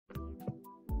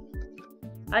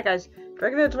Hi guys,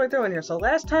 Dragonhead23 here. So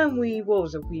last time we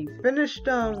finished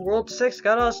World 6,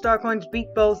 got all the star coins, beat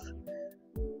both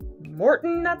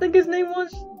Morton, I think his name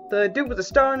was, the dude with the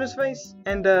star on his face,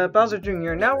 and Bowser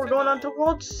Jr. Now we're going on to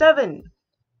World 7.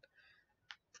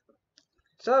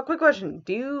 So quick question,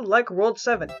 do you like World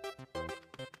 7?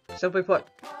 Simply put.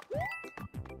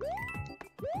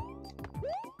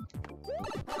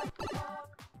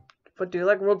 But do you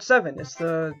like World 7? It's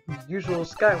the usual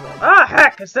Sky World. Ah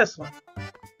heck, it's this one.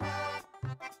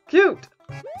 Cute!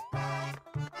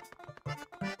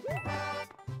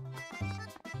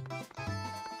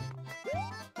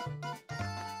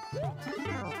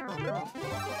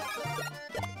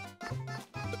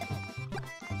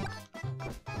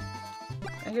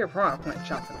 I hear Piranha Plant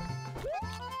chomping.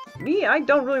 Me, I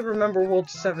don't really remember World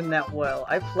 7 that well.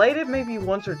 I played it maybe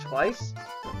once or twice.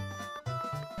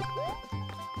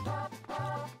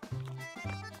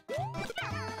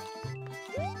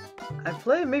 I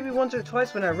played it maybe once or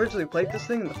twice when I originally played this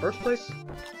thing in the first place.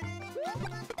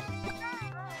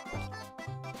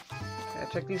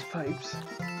 Gotta check these pipes.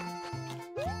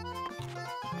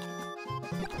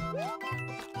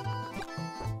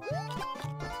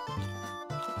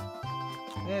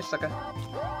 Yeah, sucker.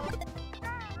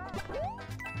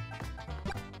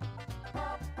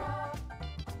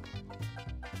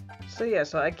 So yeah,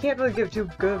 so I can't really give too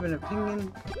good of an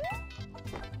opinion.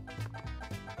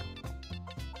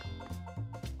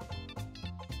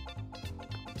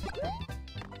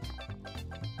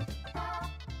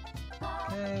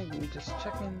 Okay, I'm just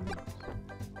checking.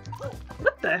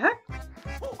 What the heck?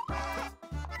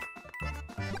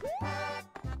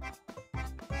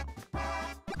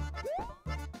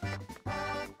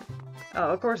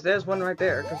 Oh, of course, there's one right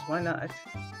there, because why not?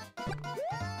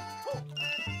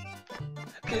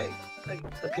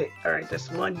 Okay, alright,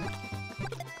 this one.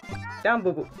 Down,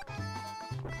 boo-boo.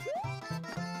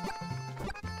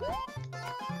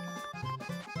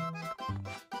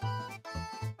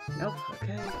 Nope,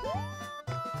 okay.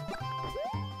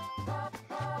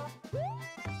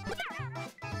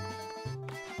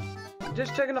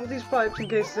 Just checking all these pipes in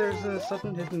case there's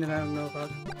something hidden that I don't know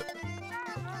about.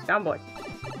 Down, boy.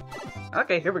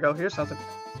 Okay, here we go. Here's something.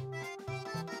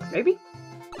 Maybe?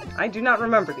 I do not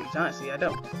remember these, honestly, I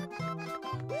don't.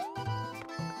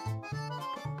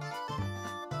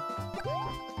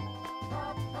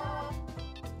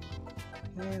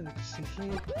 Okay, let's see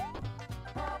here.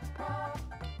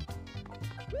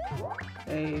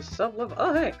 A sub-level.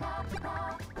 Oh, hey!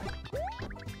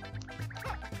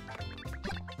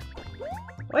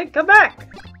 Wait, come back!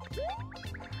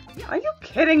 Are you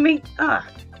kidding me? Ah!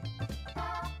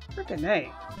 Frickin' A.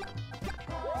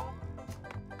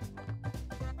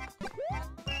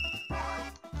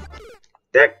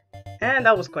 Dick! And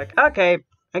that was quick. Okay,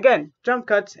 again, jump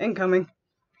cuts incoming.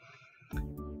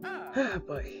 Ah,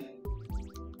 boy.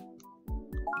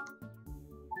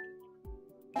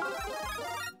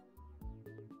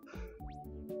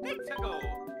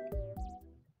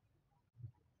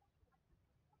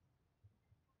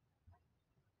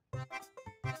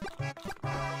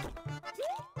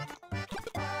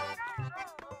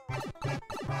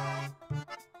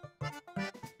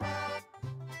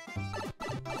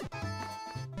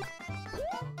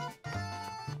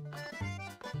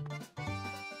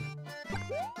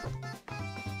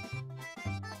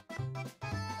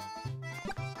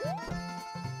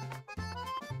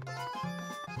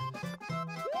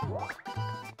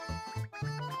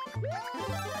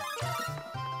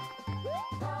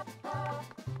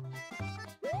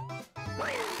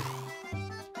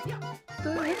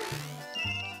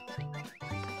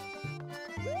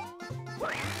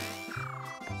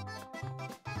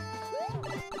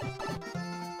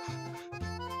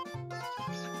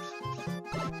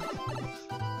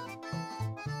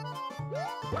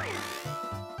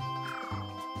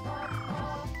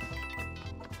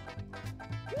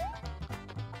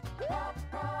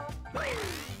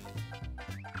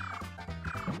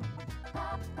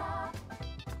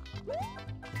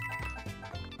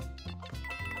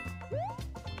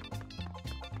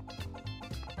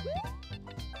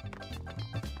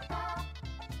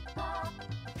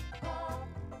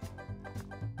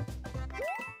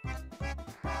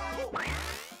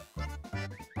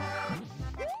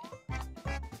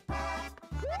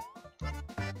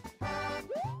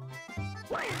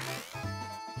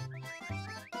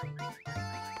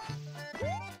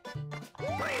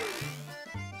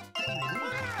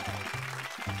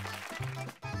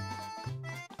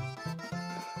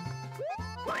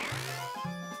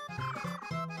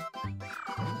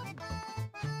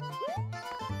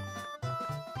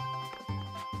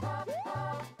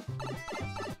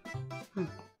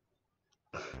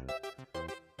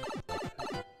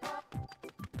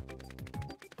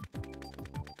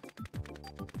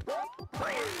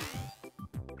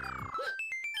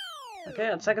 Okay,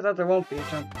 on second thought there won't be a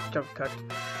jump cut.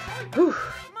 Whew.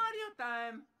 Mario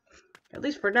time. At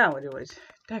least for now, anyways.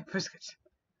 Dang biscuits.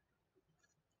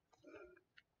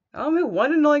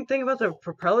 One annoying thing about the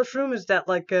propeller shroom is that,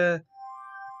 like,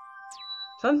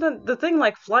 sometimes the thing,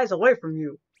 like, flies away from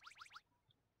you.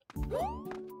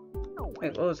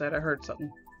 Wait, what was that? I heard something.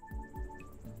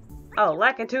 Oh,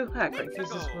 Lakitu? Ah, great. This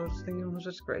is what I was thinking was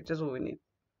just great. Just what we need.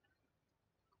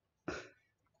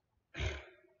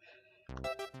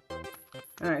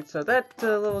 Alright, so that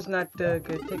level's not gonna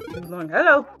take too long.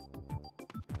 Hello!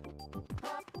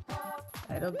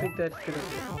 I don't think that's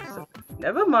gonna be so,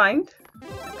 never mind.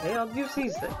 Okay, I'll use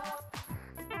these then.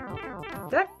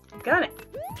 Got it.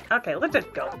 Okay, let's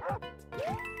just go.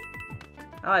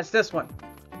 Ah, it's this one.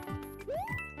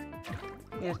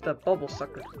 Yeah, it's the bubble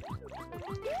sucker.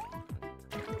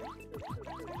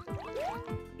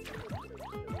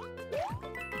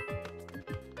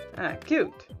 Ah,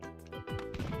 cute.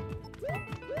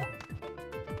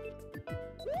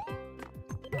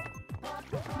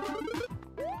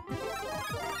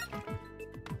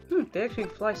 They actually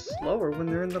fly slower when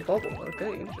they're in the bubble.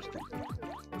 Okay, interesting.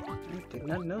 I did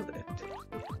not know that.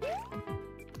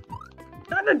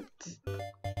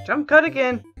 Jump cut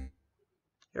again.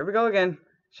 Here we go again.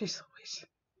 Jeez Louise.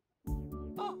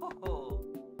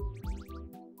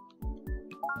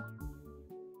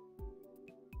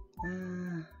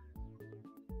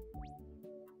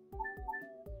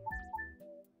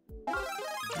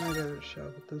 I got a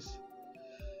shot with this.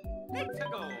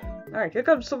 Alright, here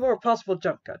comes some more possible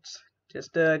jump cuts.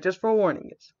 Just for warning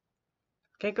it.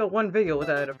 Can't go one video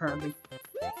without it, apparently.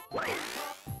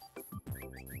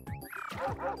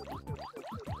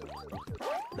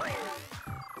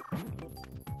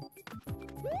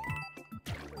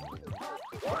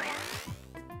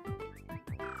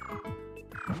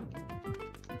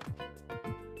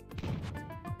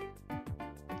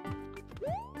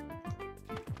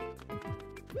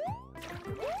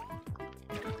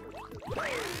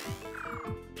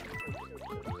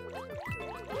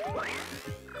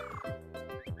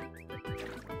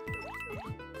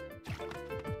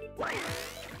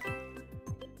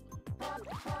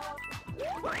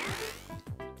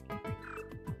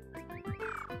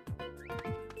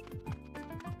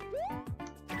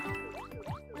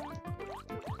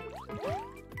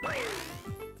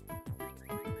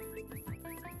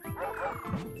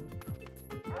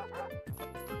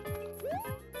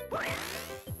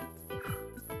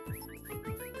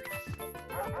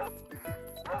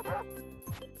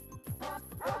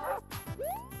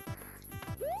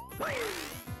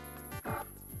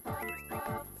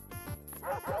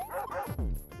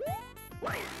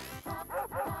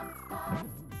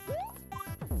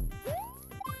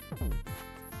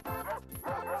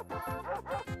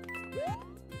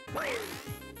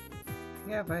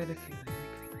 Yeah, I had a feeling.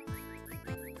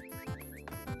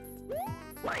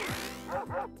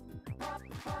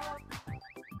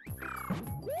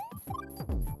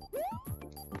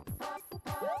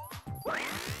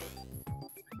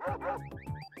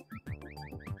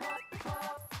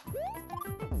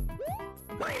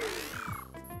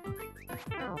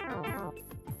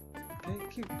 Okay,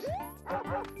 cute.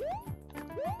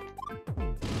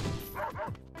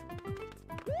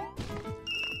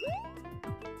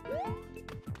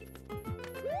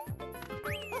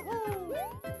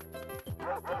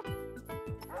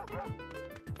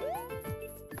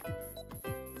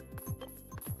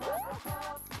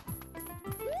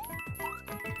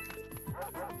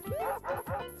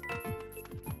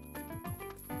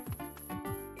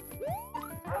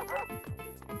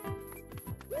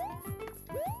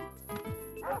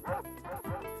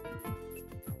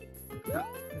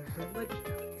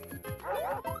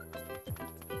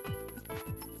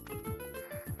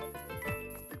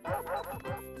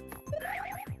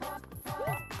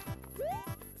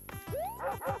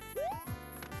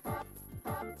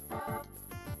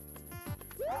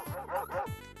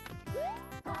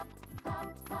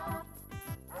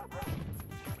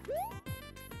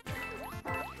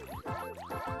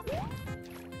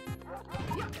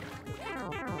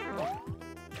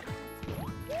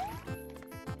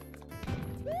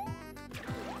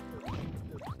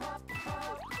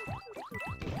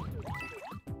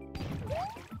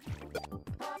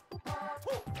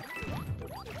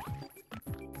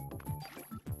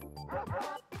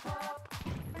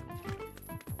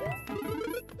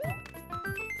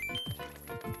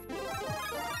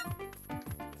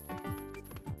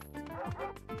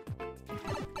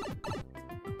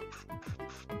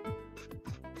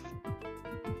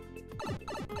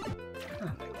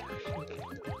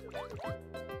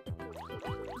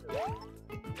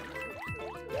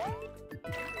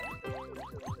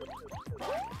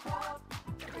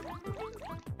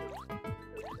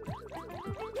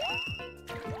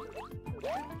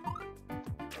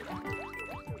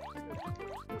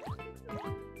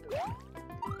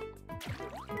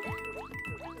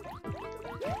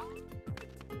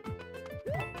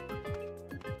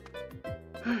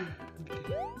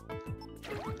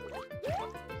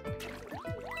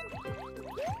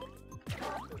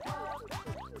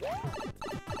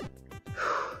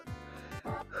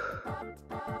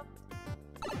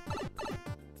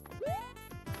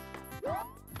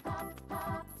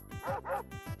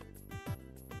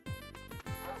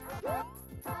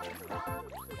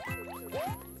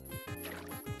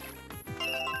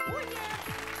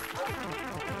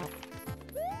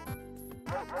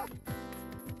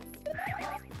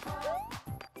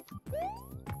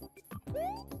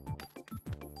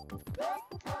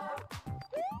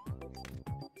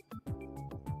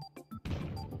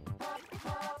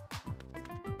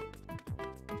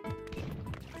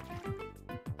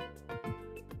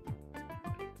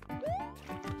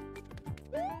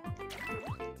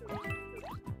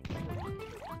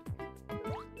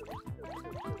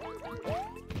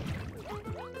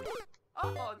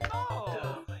 Oh no!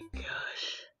 Oh my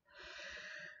gosh.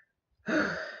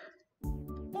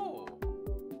 Oh!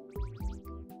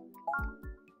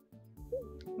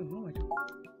 Oh, I don't-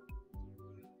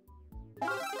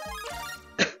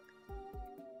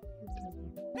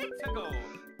 Let's go!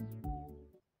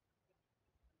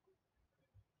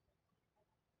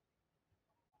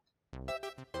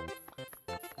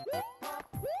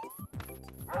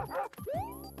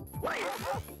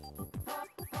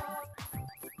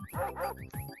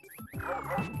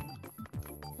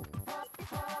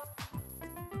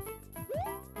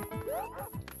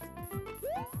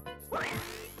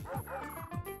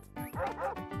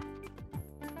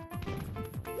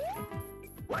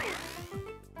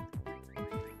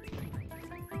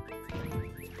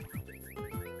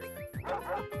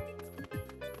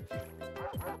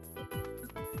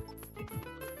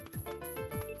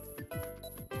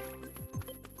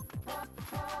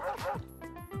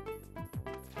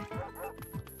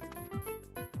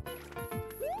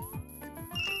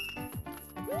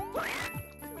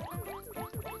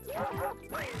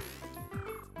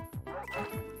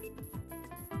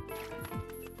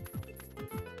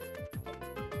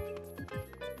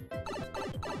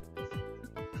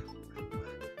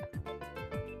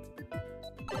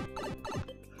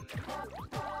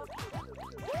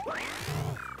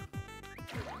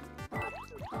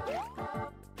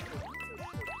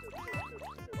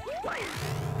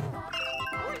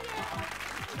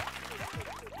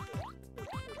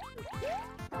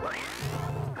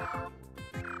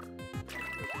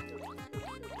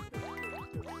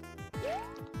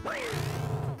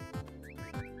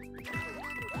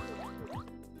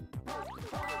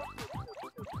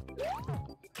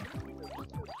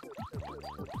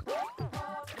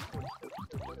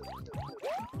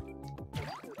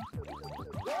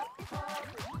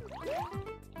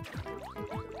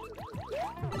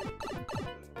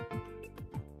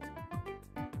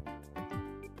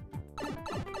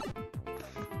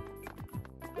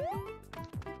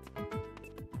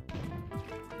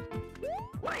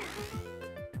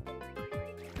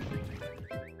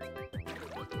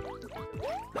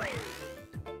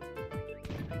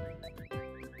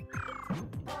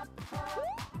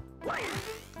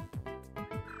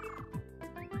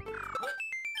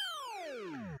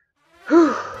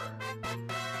 Whew.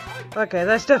 Okay,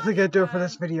 that's definitely gonna do it for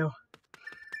this video.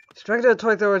 Strike to the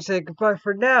toy thrower and say goodbye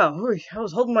for now. Whew, I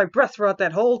was holding my breath throughout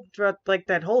that whole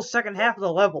second half of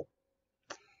the level.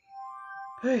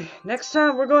 Hey, next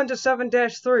time we're going to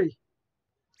 7-3.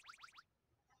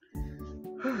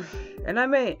 And I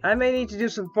may need to do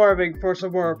some farming for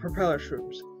some more propeller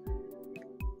shrooms.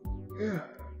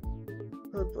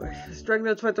 Oh boy. Strike to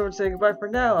the toy thrower and say goodbye for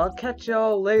now. I'll catch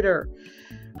y'all later.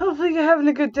 Hopefully you're having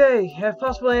a good day. If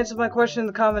possible, answer my question in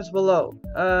the comments below.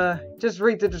 Just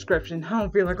read the description. I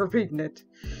don't feel like repeating it.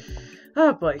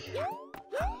 Oh boy.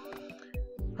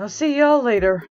 I'll see y'all later.